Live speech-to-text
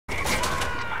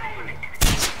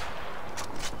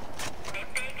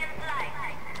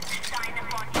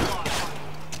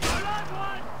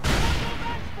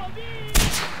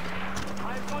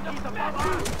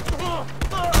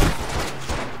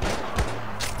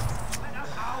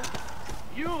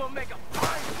You will make a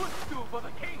fine footstool for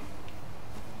the king.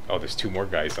 Oh, there's two more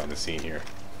guys on the scene here.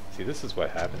 See, this is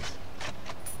what happens.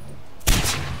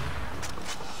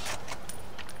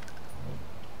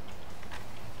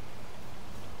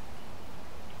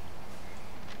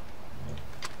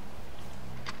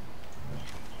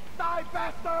 Die,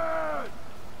 bastard!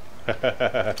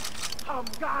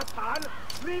 Hamgatan,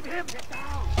 leave him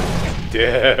down.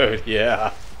 Dude,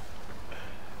 yeah.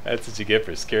 That's what you get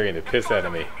for scaring the piss out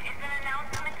of me.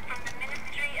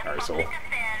 Arsehole.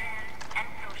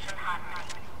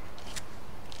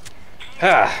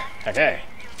 Ah, okay.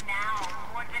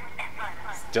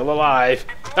 Still alive.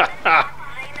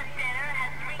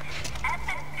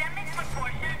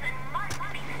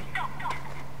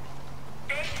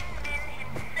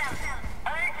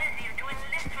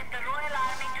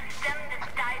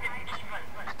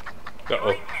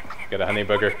 Uh-oh. Got a honey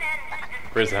bugger.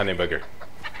 Where's the honey bugger?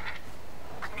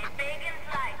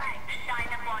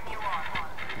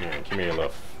 Yeah, come here, you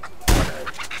little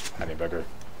honey bugger.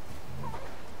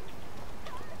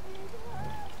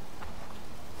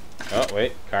 Oh,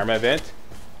 wait. Karma event?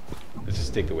 Let's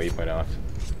just take the waypoint off.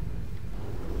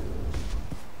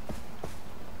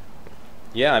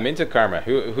 Yeah, I'm into karma.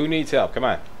 Who needs help? Come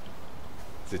on.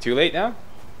 Is it too late now?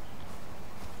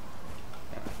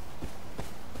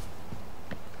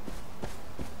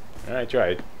 I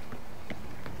tried.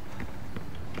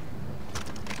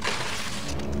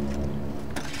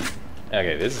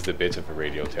 Okay, this is the bitch of a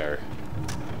radio tower.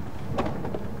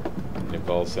 It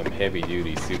involves some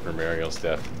heavy-duty Super Mario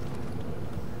stuff.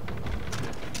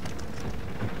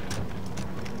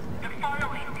 The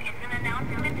following is an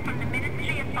announcement from the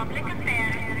Ministry of Public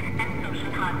Affairs and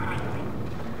Social Harmony.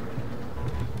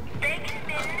 Bacon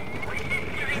Min wishes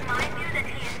to remind you that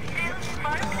he is still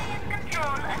firmly in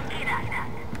control of Iraq.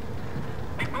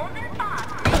 The Golden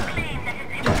Path may claim that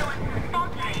his influence is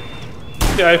faltering.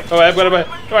 Yeah, oh, I've got him.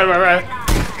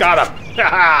 Got him.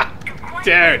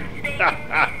 Dude.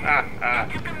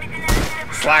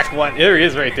 Slack one. There he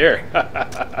is right there.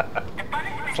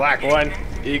 Slack one.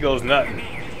 Eagle's nutting.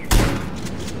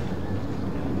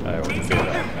 I wouldn't say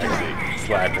that. Actually,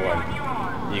 slack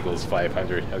one. Eagle's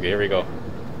 500. Okay, here we go.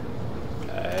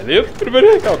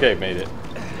 Okay, made it.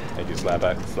 Thank you,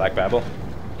 Slack Babble.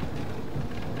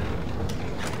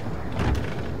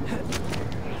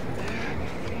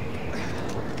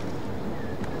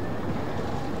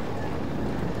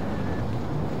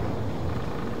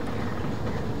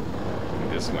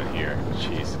 This one here.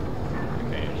 Jeez.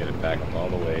 Okay, get it back up all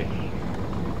the way.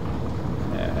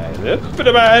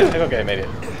 Okay, made it.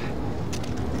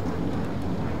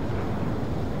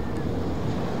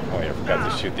 Oh, I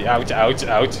forgot to shoot the out.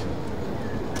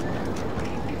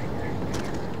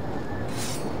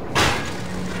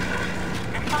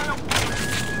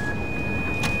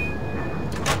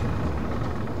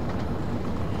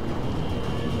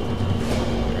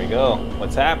 There we go.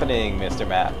 What's happening, Mr.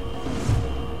 Map?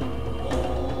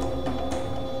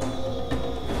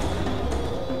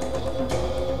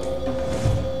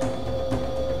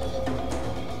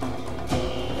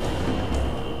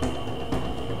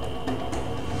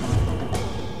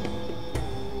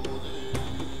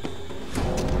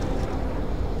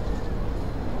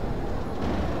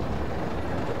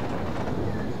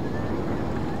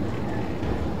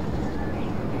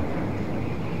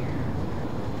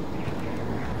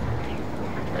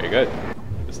 Very good.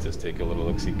 Let's just take a little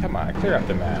look-see. Come on, clear up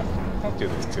the map. Don't do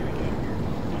this to me.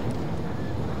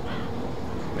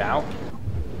 Now?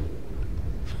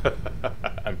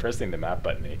 I'm pressing the map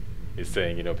button. It's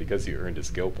saying, you know, because you earned a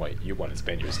skill point, you want to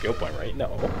spend your skill point, right?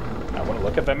 No. I want to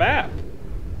look at the map.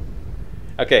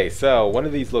 Okay, so one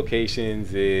of these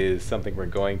locations is something we're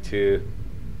going to...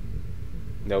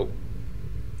 Nope.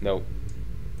 Nope.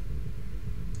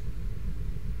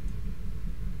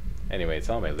 Anyway, it's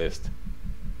on my list.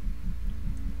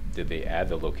 Did they add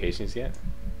the locations yet?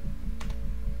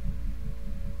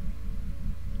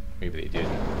 Maybe they did.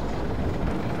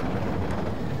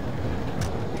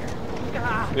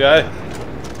 Yeah,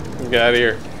 get out of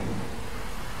here.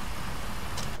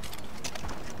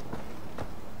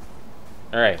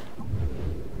 All right.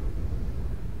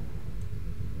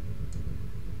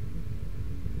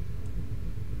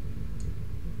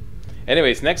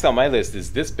 Anyways, next on my list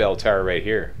is this bell tower right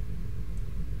here.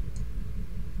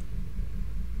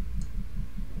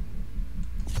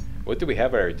 What do we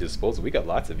have at our disposal? We got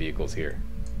lots of vehicles here.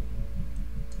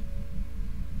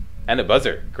 And a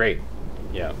buzzer. Great.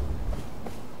 Yeah.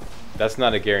 That's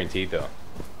not a guarantee though.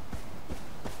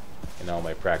 In all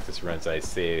my practice runs, I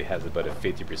say it has about a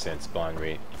 50% spawn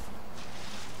rate.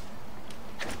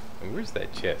 And where's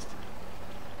that chest?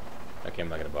 Okay, I'm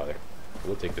not gonna bother.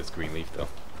 We'll take this green leaf though.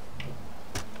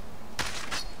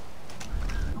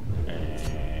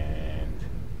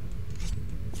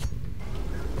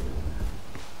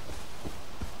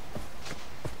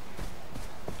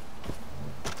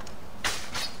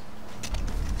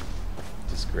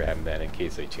 just grab that in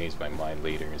case I change my mind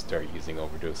later and start using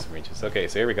overdose syringes. Okay,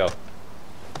 so here we go.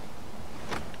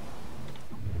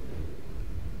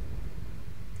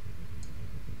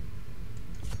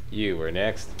 You are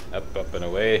next. Up, up, and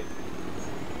away.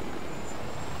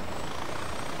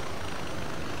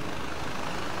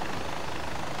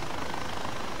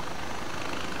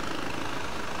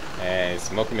 And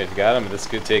smoke him if you got him. This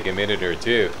could take a minute or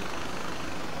two.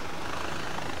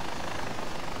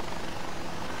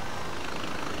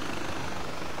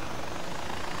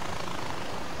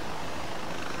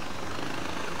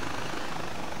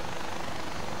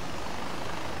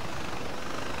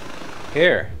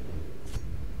 Here.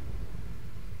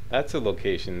 That's a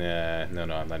location. No,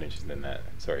 I'm not interested in that.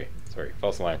 Sorry,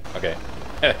 false alarm. Okay,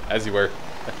 as you were.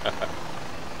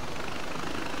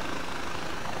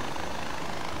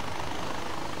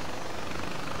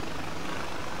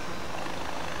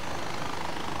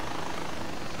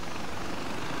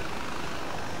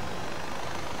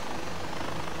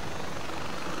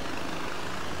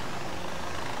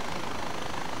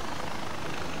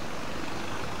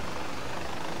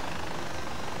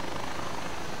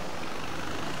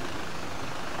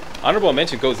 Honorable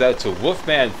mention goes out to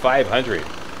Wolfman 500.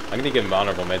 I'm going to give him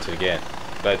honorable mention again.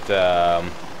 But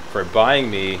for buying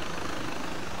me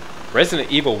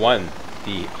Resident Evil 1,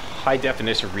 the high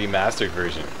definition remastered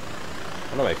version.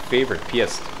 One of my favorite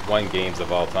PS1 games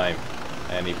of all time.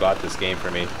 And he bought this game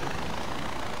for me.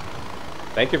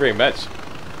 Thank you very much.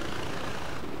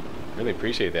 Really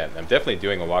appreciate that. I'm definitely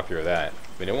doing a walkthrough of that.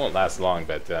 I mean, it won't last long,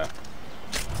 but...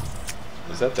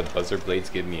 was that the buzzer blades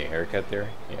giving me a haircut there?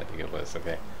 Yeah, I think it was.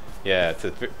 Okay. Yeah,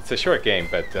 it's a short game,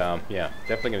 but yeah,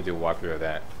 definitely gonna do a walkthrough of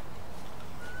that.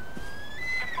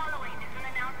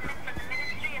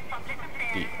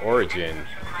 The origin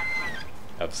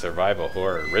of survival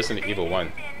horror, Resident Evil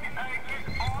 1.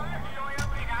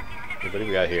 Okay, what do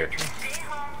we got here?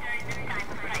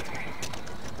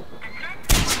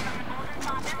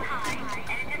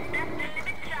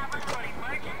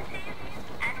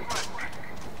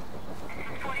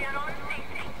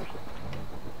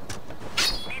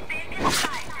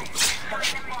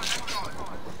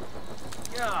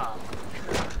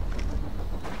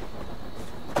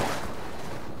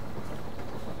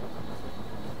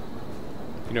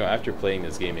 You know, after playing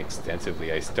this game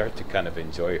extensively, I start to kind of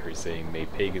enjoy her saying, "May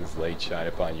Pagan's light shine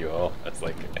upon you all." That's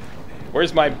like,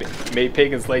 where's my "May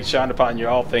Pagan's light shine upon you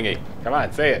all" thingy? Come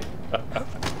on, say it.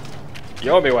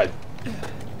 You owe me one.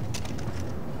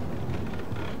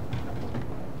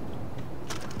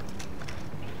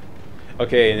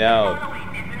 Okay, now,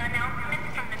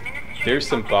 there's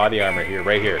some body armor here,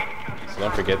 right here. So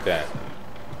don't forget that.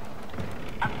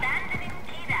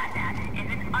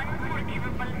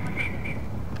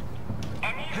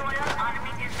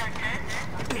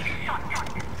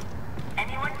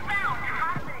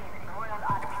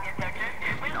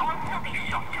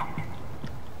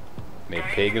 May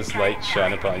Pagan's light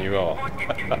shine upon you all.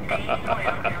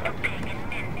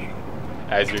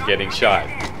 As you're getting shot.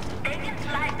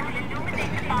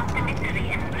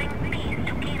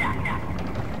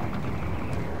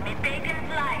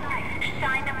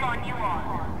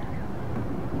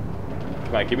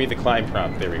 Come on, give me the climb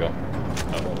prompt. There we go.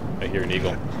 Uh-oh, I hear an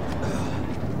eagle.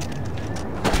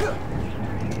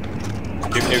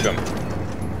 Nuke him.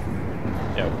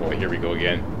 Yeah, boy, here we go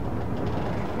again.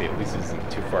 Okay, at least this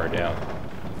isn't too far down.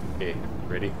 Okay,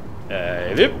 ready?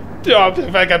 Oh,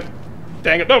 if I got...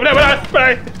 Dang it. No,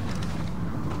 bye!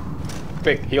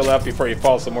 Quick, heal up before you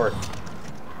fall some more.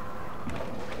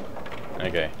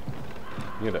 Okay.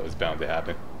 I knew that was bound to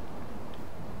happen.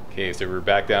 Okay, so we're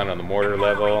back down on the mortar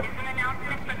level.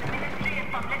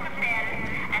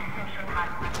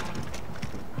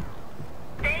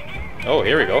 Oh,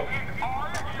 here we go.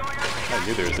 I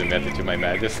knew there was a method to my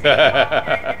madness.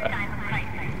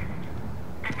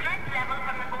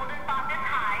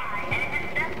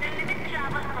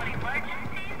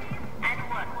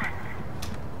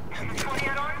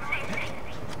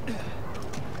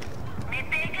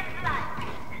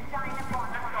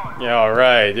 Yeah, all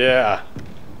right, yeah.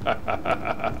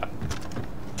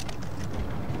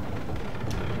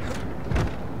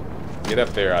 Get up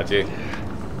there, Aji.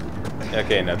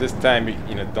 Okay, now this time,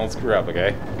 you know, don't screw up,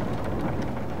 okay?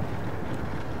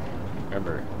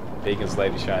 Remember, Pagan's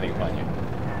light is shining upon you.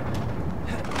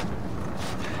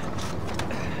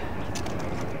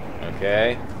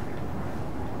 Okay.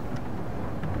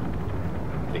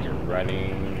 I think you're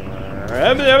running.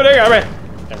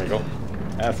 There we go.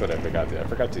 That's what I forgot to do. I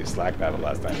forgot to do Slack battle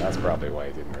last time. That's probably why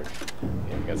it didn't work.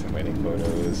 Okay, we got some winning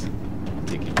photos.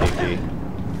 Tiki tiki.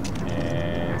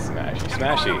 And smashy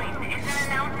smashy.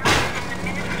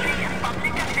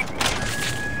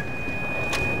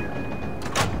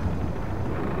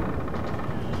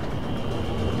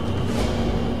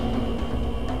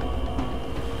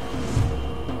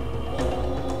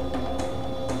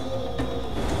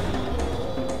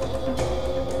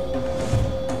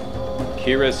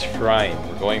 Kira's Shrine.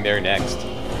 We're going there next.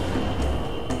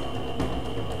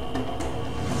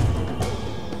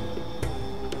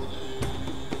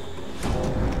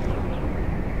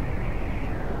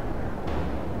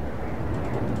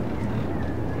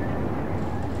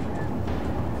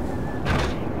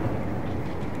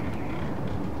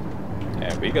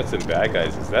 Yeah, we got some bad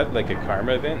guys. Is that like a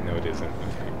karma event? No, it isn't.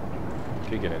 Okay.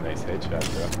 Could get a nice headshot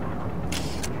though.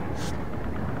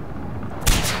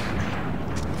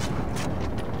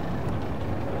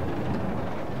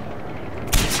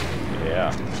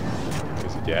 Yeah,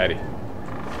 there's a daddy.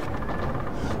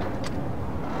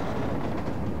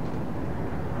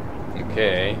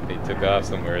 Okay, they took off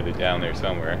somewhere. They're down there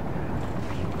somewhere.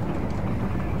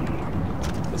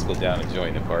 Let's go down and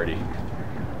join the party.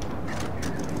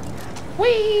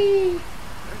 Whee!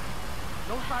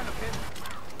 No sign of him.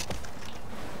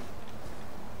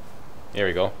 There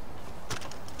we go.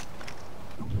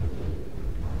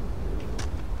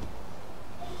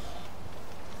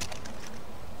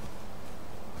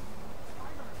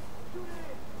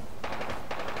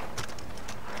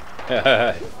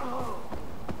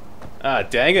 Ah,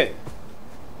 dang it.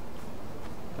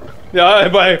 No,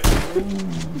 bye.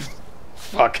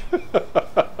 Fuck.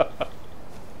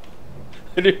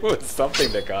 I knew it was something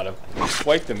that got him.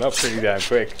 Wiped him up pretty damn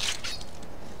quick.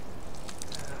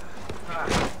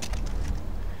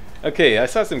 Okay, I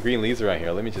saw some green leaves around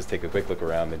here. Let me just take a quick look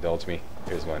around. Indulge me.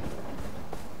 Here's one.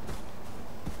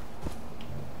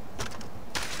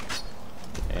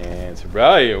 And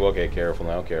right. Okay, careful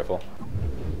now. Careful.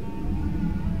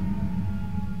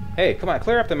 Hey, come on,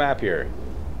 clear up the map here.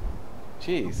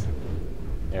 Jeez.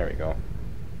 There we go.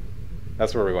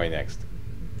 That's where we're going next.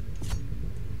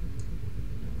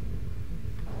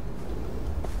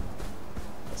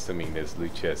 Assuming this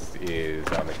loot chest is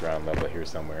on the ground level here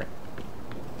somewhere.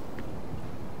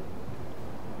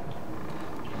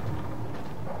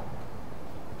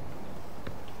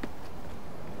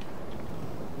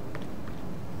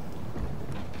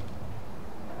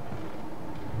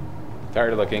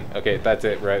 Tired of looking. Okay, that's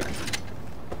it, right.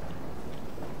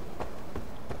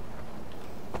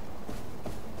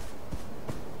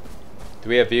 Do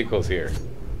we have vehicles here?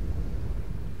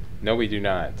 No, we do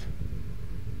not.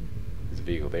 There's a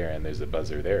vehicle there and there's a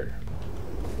buzzer there.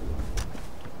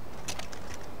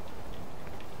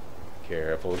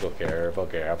 Careful, go careful,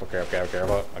 careful, careful, careful,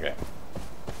 careful. Okay.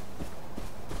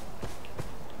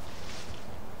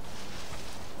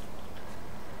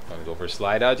 Wanna go for a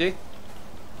slide, Aji?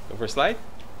 Go for a slide?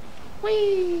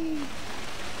 Whee!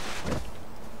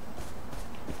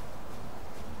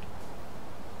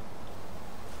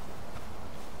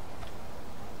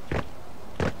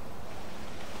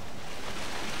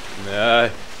 Nah.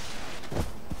 Is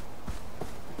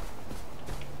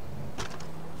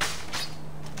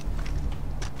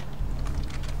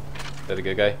that a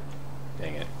good guy?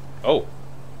 Dang it. Oh!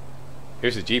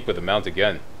 Here's a Jeep with a mounted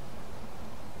gun.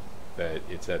 But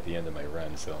it's at the end of my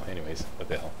run, so anyways, what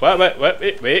the hell? What,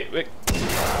 wait.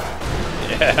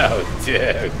 Yeah,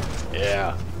 dude.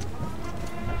 Yeah.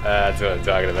 That's what I'm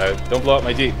talking about. Don't blow up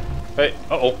my Jeep. Hey,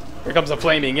 uh-oh. Here comes a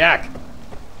flaming yak.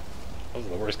 Those are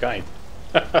the worst kind.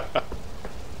 Better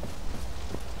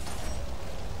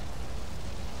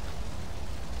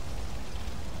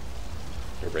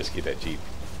rescue that Jeep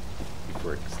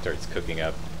before it starts cooking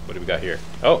up. What do we got here?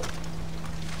 Oh!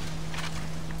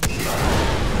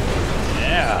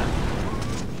 Yeah!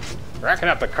 Racking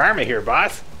up the karma here,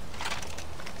 boss!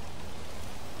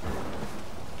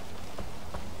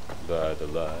 By the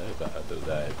light, by the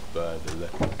light, by the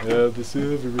light of the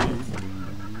silvery moon.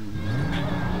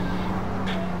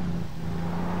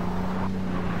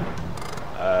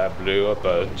 I blew up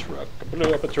a truck,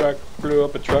 blew up a truck, blew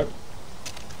up a truck.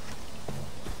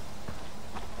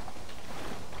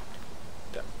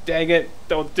 Dang it,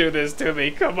 don't do this to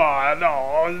me, come on,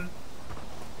 oh.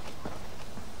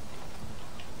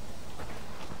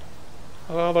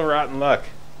 Oh, the rotten luck.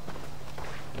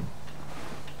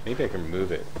 Maybe I can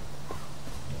move it.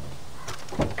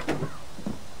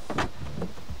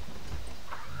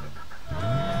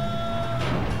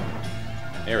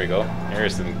 There we go.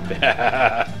 There's some...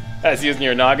 That's using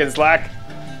your noggin, Slack.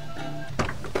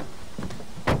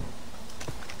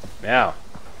 Now.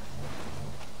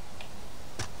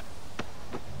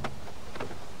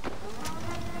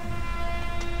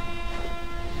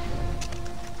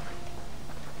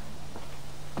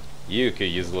 You could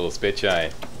use a little spit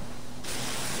shine.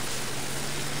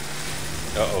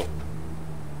 Uh-oh.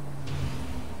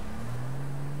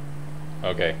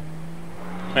 Okay.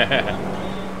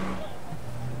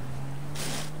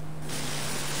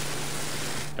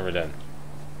 Never done.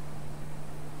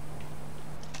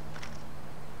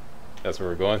 That's where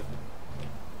we're going.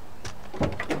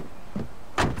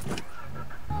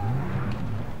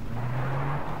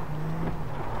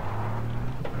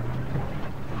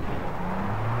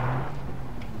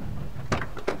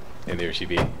 And there she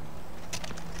be.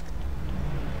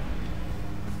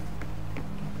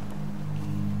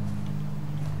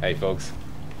 Hey folks,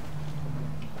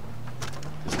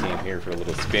 just came here for a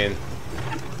little spin,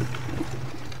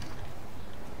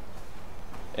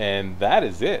 and that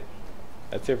is it.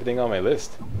 That's everything on my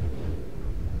list.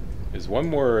 There's one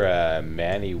more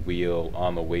Manny wheel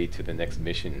on the way to the next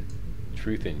mission,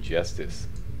 Truth and Justice,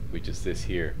 which is this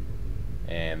here,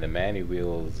 and the Manny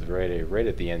wheel is right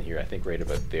at the end here. I think right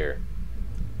about there.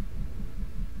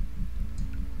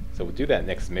 So we'll do that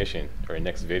next mission, or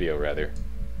next video rather.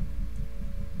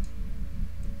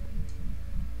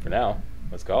 For now,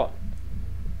 let's call it.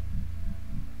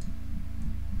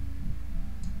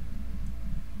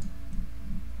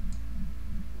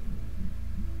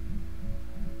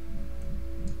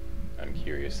 I'm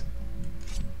curious.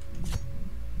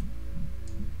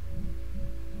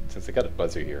 Since I got a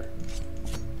buzzer here.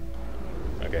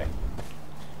 Okay.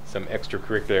 Some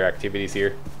extracurricular activities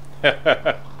here.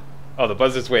 Oh, the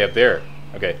buzzer's way up there.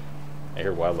 Okay. I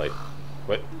hear wildlife.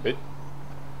 What?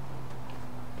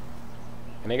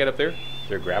 Can I get up there? Is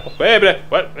there a grapple? Wait.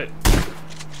 What? I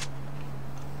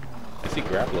see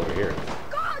grapple over here.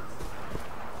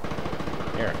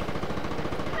 Here.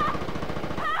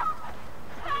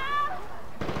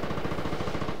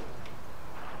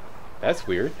 That's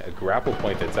weird. A grapple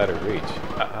point that's out of reach.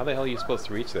 How the hell are you supposed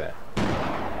to reach that?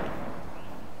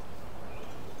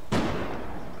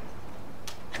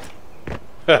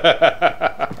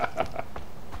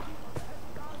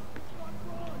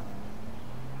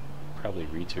 Probably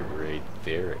reach it right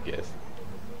there, I guess.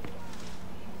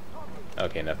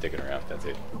 Okay, enough digging around. That's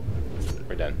it.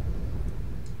 We're done.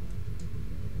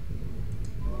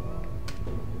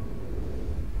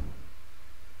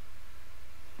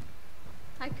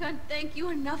 I can't thank you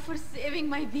enough for saving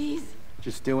my bees.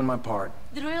 Just doing my part.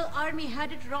 The Royal Army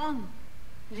had it wrong.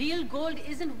 Real gold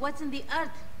isn't what's in the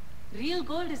earth. Real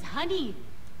gold is honey.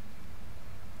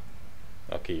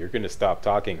 Okay, you're gonna stop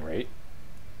talking, right?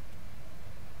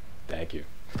 Thank you.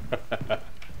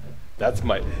 That's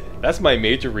my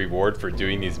major reward for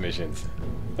doing these missions.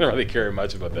 I don't really care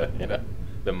much about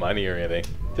the money or anything.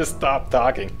 Just stop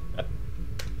talking.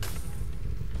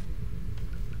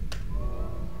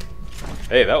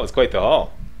 Hey, that was quite the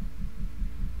haul.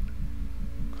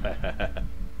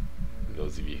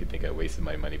 Those of you who think I wasted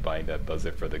my money buying that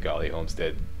buzzer for the Golly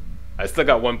homestead, I still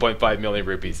got 1.5 million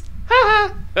rupees.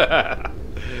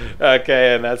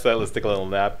 Okay, and that's that. Let's take a little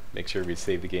nap. Make sure we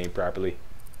save the game properly.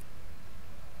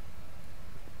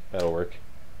 That'll work.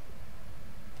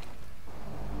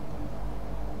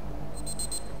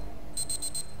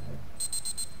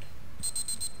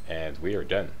 And we are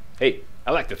done. Hey,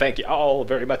 I'd like to thank you all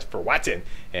very much for watching.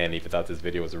 And if you thought this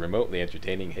video was remotely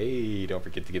entertaining, hey, don't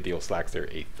forget to give the old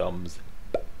Slackster a thumbs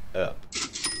up.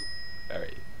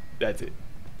 Alright, that's it.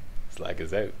 Slack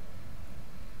is out.